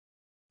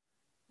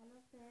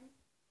Friends,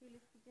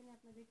 Chillies কিচেনে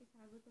আপনাদেরকে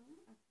স্বাগতম।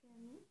 আজকে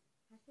আমি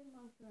হাঁসের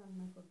মাংস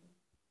রান্না করব।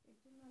 এর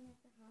জন্য আমি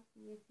একটা হাঁস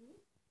নিয়েছি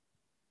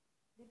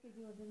 1.5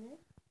 কেজি ওজনের,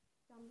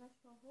 চামড়া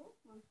সহ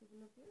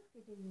মাংসগুলোকে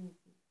কেটে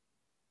নিয়েছি।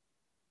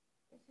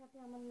 এর সাথে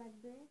আমার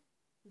লাগবে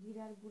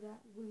জিরার গুঁড়া,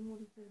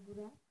 গোলমরিচের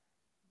গুঁড়া,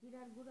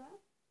 জিরার গুঁড়া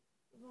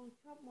এবং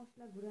সব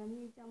মশলা গুঁড়া আমি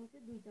এই চামচে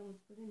 2 চামচ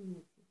করে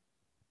নিয়েছি।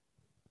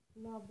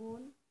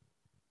 লবণ,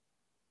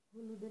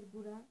 হলুদের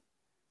গুঁড়া,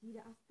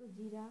 আস্ত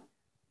জিরা,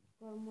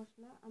 গরম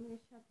মশলা। আমি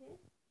এর সাথে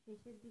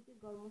শেষের দিকে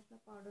গরম মশলা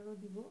পাউডারও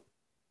দিব।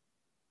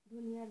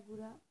 ধনিয়ার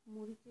গুঁড়া,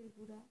 মরিচের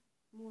গুঁড়া,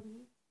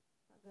 মরিচ,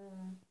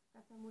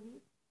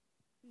 কাঁচামরিচ,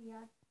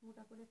 পেঁয়াজ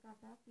মোটা করে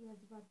কাটা,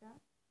 পেঁয়াজ বাটা,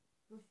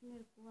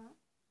 রসুনের কোয়া,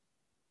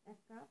 1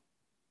 কাপ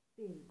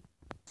তেল।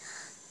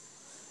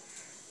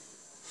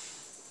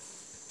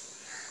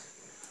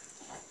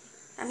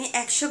 আমি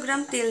 100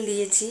 গ্রাম তেল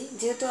দিয়েছি,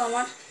 যেহেতু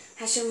আমার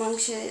হাঁসের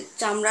মাংসে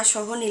চামড়া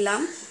সহ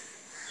নিলাম,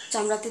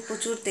 চামড়াতে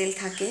প্রচুর তেল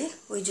থাকে,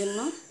 ওই জন্য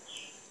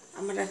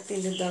আমার আর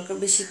তেলের দরকার,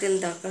 বেশি তেল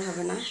দরকার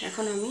হবে না।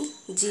 এখন আমি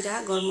জিরা,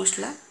 গরম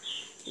মশলা,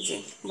 যে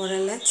বড়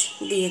এলাচ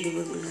দিয়ে দিব,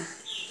 এগুলো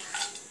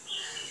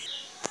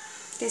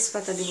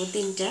তেজপাতা দিব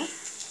 3টা,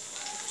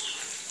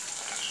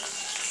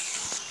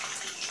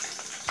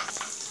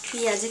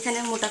 পেঁয়াজ এখানে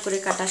মোটা করে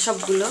কাটা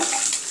সবগুলো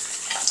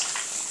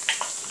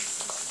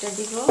এটা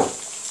দিব,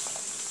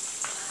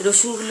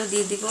 রসুনগুলো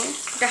দিয়ে দিব।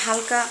 এটা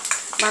হালকা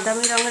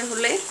বাদামি রঙের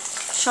হলে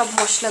সব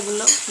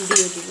মশলাগুলো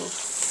দিয়ে দিব।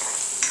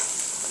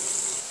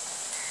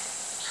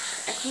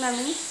 এখন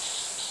আমি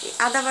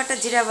আদা বাটা,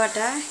 জিরা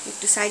বাটা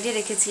একটু সাইডে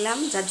রেখেছিলাম,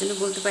 যার জন্য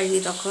বলতে পারিনি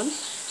তখন।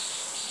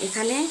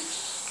 এখানে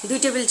 2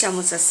 টেবিল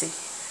চামচ আছে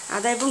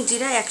আদা এবং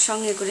জিরা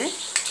একসঙ্গে করে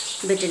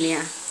বেটে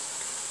নেওয়া।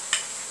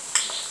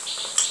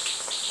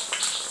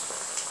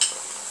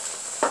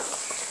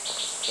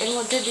 এর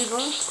মধ্যে দিব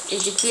এই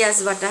যে পেঁয়াজ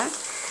বাটা,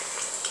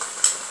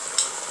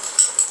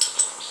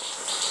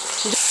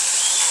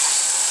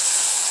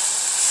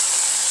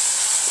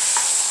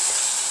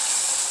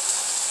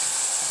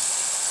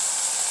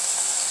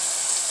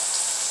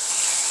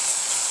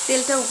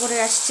 তেলটা উপরে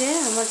আসছে,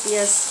 আমার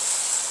পেঁয়াজ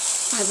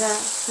ভাজা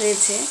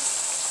হয়েছে।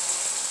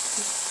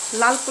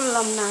 লাল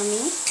করলাম না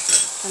আমি,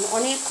 কারণ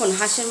অনেকক্ষণ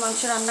হাঁসের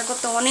মাংস রান্না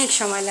করতে অনেক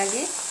সময়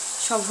লাগে,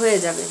 সব হয়ে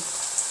যাবে।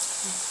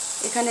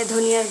 এখানে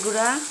ধনিয়ার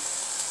গুঁড়া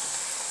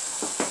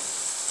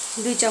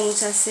 2 চামচ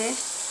আছে,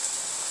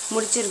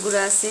 মরিচের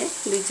গুঁড়া আছে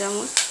 2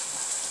 চামচ,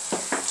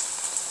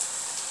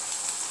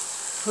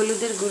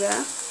 হলুদের গুঁড়া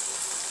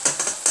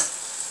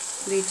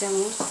 2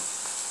 চামচ,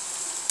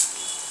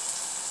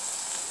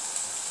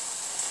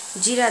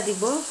 জিরা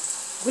দিব,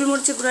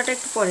 গোলমরিচের গুঁড়াটা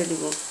একটু পরে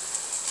দিব,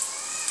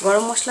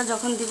 গরম মশলা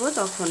যখন দিব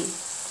তখন।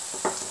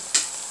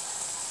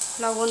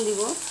 লবণ দিব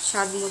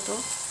স্বাদ মতো,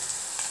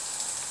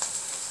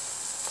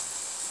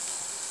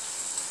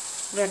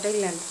 পুরাটাই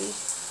লাগবে।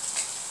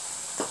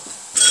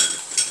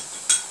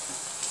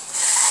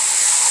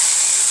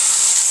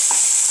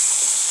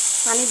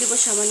 পানি দিব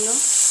সামান্য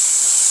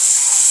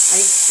আর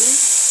একটু।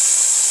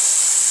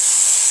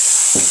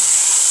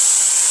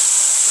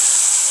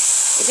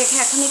 এটাকে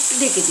এখন একটু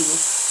ঢেকে দিব।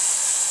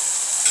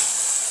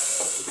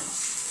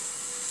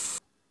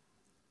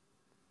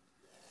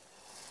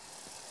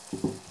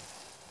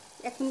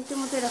 1 মিনিটের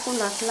মতো এরকম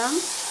রাখলাম,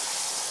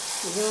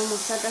 যেমন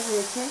মশলাটা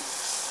হয়েছে।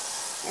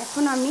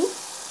 এখন আমি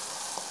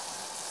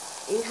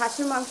এই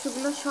হাঁসের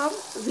মাংসগুলো সব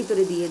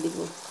ভিতরে দিয়ে দিব।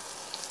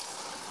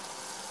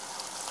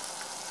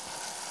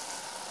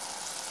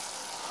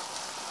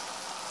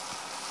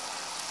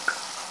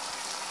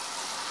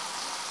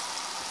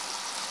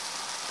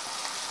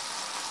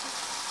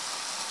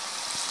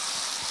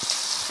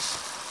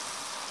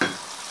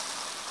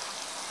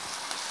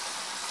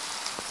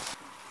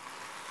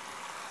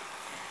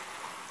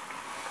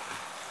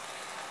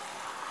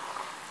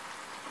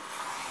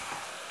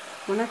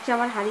 মনে হচ্ছে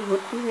আমার হাঁড়ি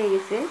ভর্তি হয়ে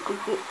গেছে,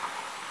 কিন্তু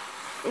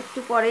একটু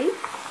পরেই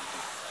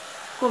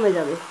কমে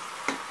যাবে।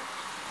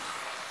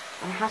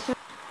 আর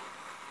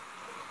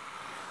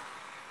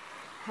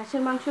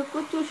হাঁসের মাংস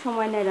প্রচুর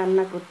সময় নেয়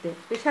রান্না করতে।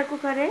 প্রেসার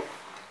কুকারে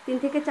 3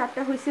 থেকে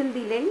 4টা হুইসেল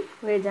দিলেই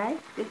হয়ে যায়,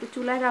 কিন্তু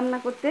চুলায় রান্না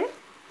করতে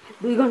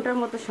 2 ঘন্টার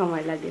মতো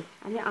সময় লাগে।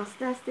 আমি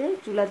আস্তে আস্তে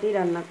চুলাতেই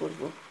রান্না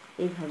করব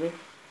এইভাবে।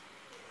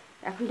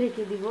 এখন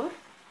ঢেকে দিব।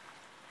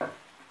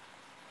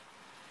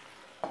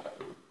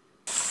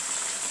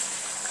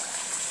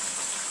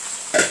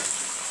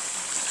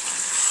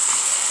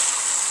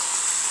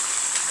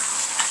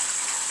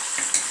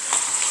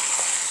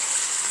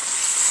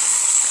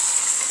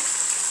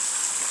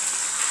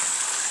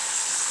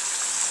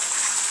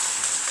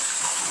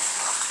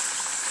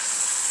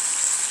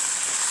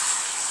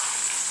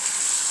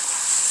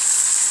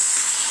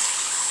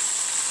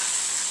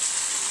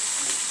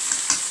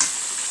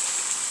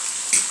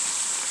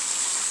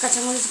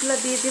 কাঁচামরিচগুলো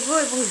দিয়ে দেব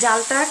এবং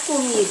জালটা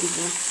কমিয়ে দিব,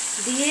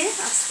 দিয়ে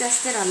আস্তে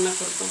আস্তে রান্না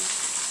করব।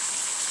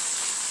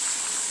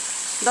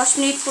 10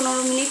 মিনিট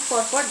 15 মিনিট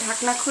পর পর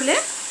ঢাকনা খুলে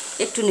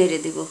একটু নেড়ে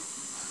দেব।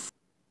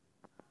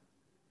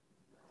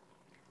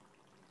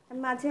 আমি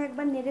মাঝে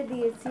একবার নেড়ে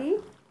দিয়েছি,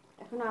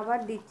 এখন আবার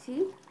দিচ্ছি।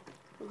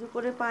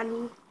 উপরে পানি,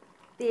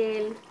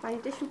 তেল,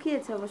 পানিটা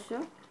শুকিয়েছে অবশ্য,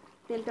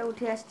 তেলটা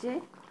উঠে আসছে,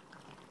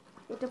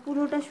 এটা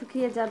পুরোটা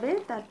শুকিয়ে যাবে।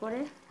 তারপরে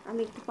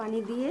আমি একটু পানি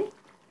দিয়ে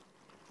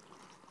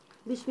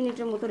 20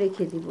 মিনিটের মতো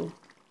রেখে দিব।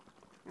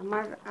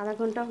 আমার আধা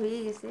ঘন্টা হয়ে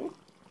গেছে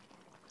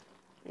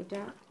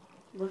এটা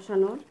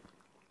বসানোর।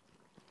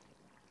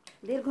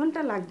 1.5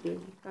 ঘন্টা লাগবে,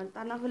 কারণ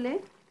তা না হলে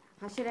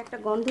হাঁসের একটা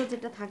গন্ধ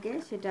যেটা থাকে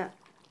সেটা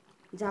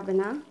যাবে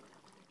না,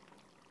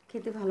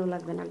 খেতে ভালো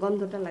লাগবে না,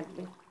 গন্ধটা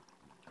লাগবে।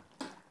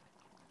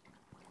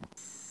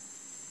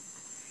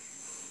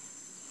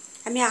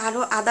 আমি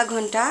আরও আধা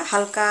ঘন্টা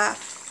হালকা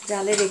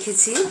জালে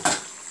রেখেছি,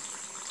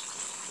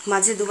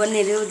 মাঝে দুবার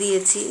নেড়েও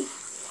দিয়েছি।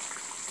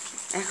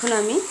 এখন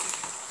আমি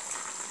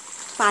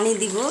পানি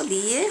দিব,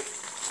 দিয়ে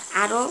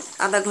আরও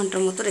আধা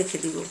ঘন্টার মতো রেখে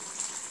দিব।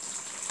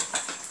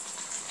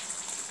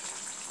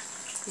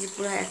 যে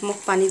পুরো 1 মগ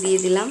পানি দিয়ে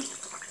দিলাম।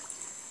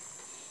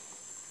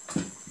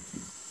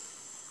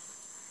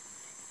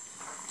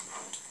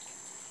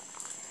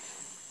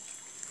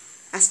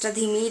 আঁচটা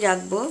ধিমেই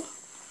রাখবো।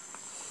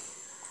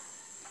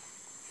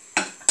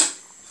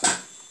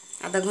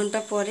 আধা ঘন্টা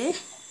পরে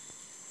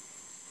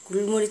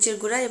গোলমরিচের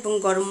গুঁড়া এবং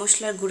গরম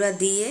মশলার গুঁড়া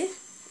দিয়ে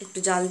একটু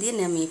জাল দিয়ে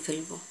নামিয়ে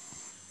ফেলবো।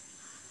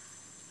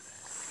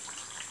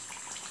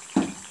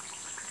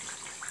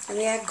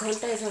 আমি 1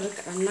 ঘন্টা এভাবে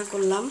রান্না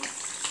করলাম।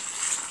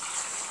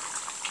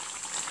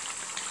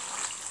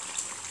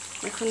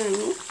 এখন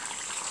আমি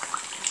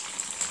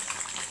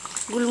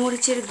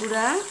গোলমরিচের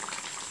গুঁড়া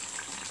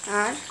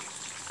আর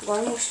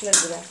গরম মশলার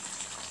গুঁড়া,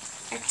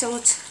 1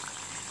 চামচ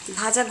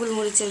ভাজা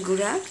গোলমরিচের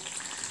গুঁড়া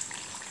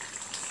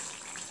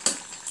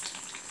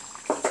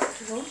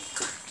এবং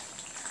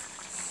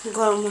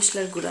গরম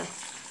মশলার গুঁড়া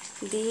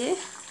দিয়ে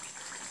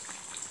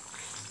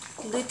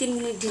 2-3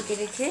 মিনিট ঢেকে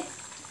রেখে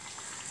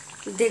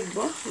দেখব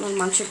আমার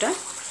মাংসটা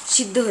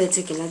সিদ্ধ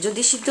হয়েছে কিনা।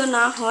 যদি সিদ্ধ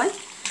না হয়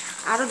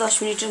আরও 10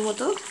 মিনিটের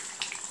মতো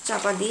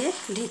চাপা দিয়ে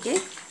ঢেকে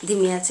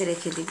ধিমে আঁচে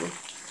রেখে দিব।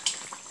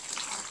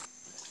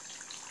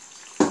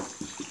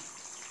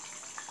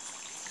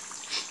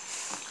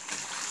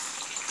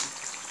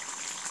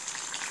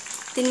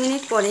 তিন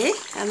মিনিট পরে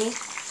আমি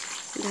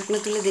ঢাকনা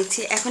তুলে দেখছি।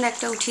 এখন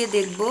একটা উঠিয়ে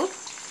দেখব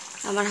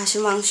আমার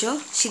হাঁসের মাংস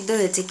সিদ্ধ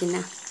হয়েছে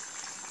কিনা।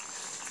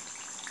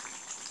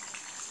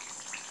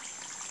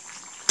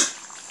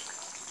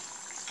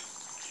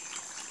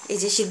 এই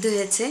যে সিদ্ধ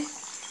হয়েছে।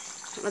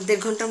 আমার 1.5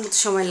 ঘন্টার মতো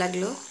সময়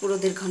লাগলো, পুরো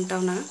 1.5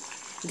 ঘন্টাও না,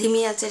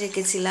 ধিমি আঁচে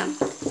রেখেছিলাম।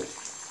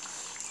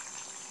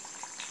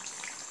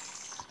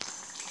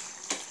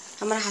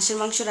 আমার হাঁসের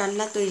মাংস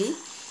রান্না তৈরি।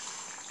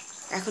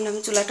 এখন আমি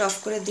চুলাটা অফ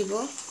করে দিব।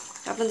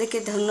 আপনাদেরকে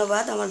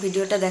ধন্যবাদ আমার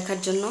ভিডিওটা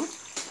দেখার জন্য।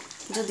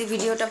 যদি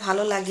ভিডিওটা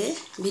ভালো লাগে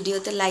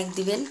ভিডিওতে লাইক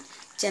দিবেন,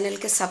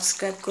 চ্যানেলকে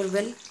সাবস্ক্রাইব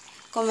করবেন,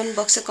 কমেন্ট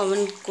বক্সে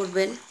কমেন্ট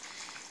করবেন,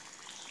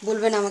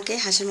 বলবেন আমাকে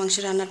হাঁসের মাংস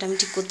রান্নাটা আমি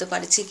ঠিক করতে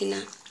পারছি কিনা।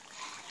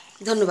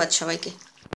 ধন্যবাদ সবাইকে।